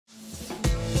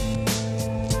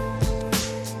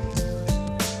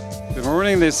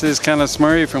morning, this is Kenneth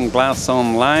Murray from Glass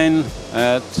Online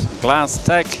at Glass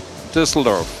Tech,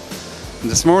 Düsseldorf. And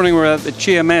this morning we're at the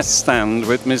CMS stand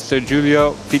with Mr.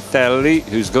 Giulio Vitelli,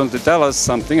 who's going to tell us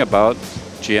something about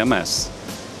GMS.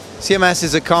 CMS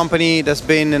is a company that's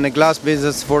been in the glass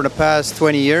business for the past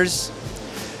 20 years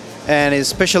and is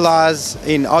specialized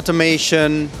in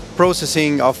automation,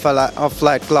 processing of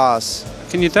flat glass.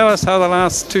 Can you tell us how the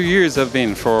last 2 years have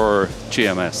been for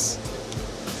GMS?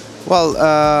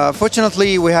 Well,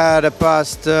 fortunately we had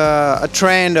a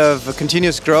trend of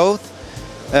continuous growth.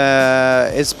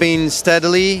 It's been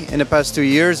steadily in the past 2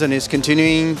 years and is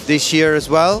continuing this year as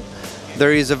well.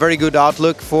 There is a very good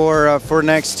outlook for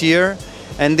next year,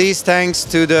 and this thanks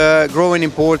to the growing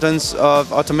importance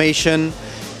of automation,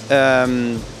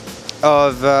 let's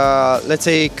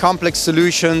say complex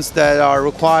solutions that are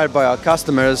required by our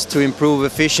customers to improve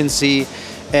efficiency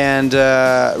and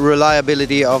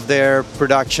reliability of their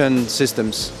production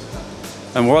systems.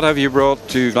 And what have you brought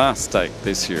to Glass Tech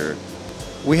this year?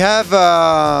 We have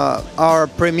our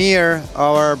premiere,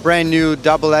 our brand new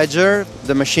double edger.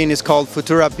 The machine is called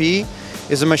Futura P.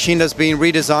 It's a machine that's been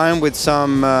redesigned with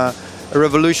some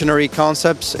revolutionary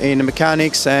concepts in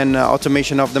mechanics and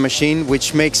automation of the machine,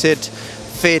 which makes it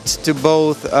fit to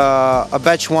both a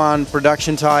batch one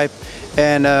production type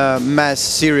and a mass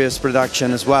series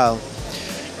production as well.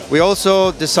 We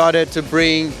also decided to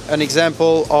bring an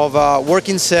example of a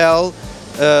working cell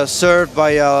served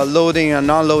by a loading and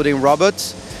non-loading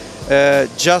robots,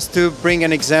 just to bring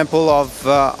an example of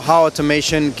how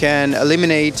automation can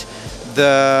eliminate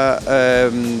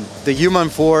the human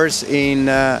force in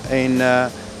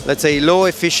let's say low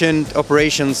efficient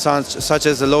operations such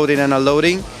as the loading and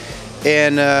unloading,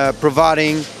 and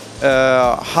providing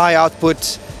high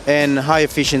output and high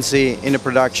efficiency in the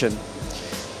production.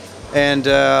 And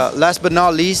last but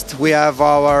not least, we have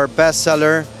our best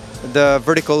seller, the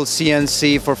vertical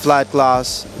CNC for flat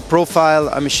glass profile,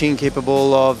 a machine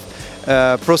capable of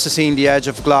processing the edge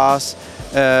of glass,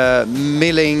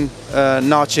 milling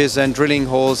notches and drilling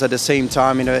holes at the same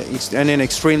time in an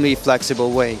extremely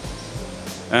flexible way.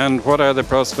 And what are the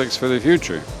prospects for the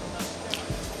future?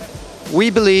 We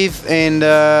believe in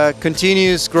the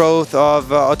continuous growth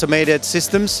of automated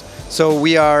systems, so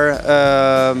we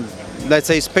are let's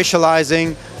say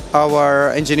specializing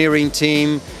our engineering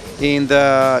team in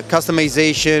the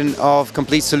customization of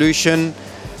complete solution.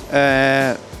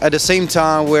 At the same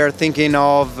time, we're thinking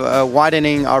of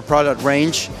widening our product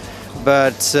range,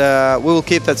 but we will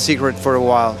keep that secret for a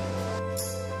while.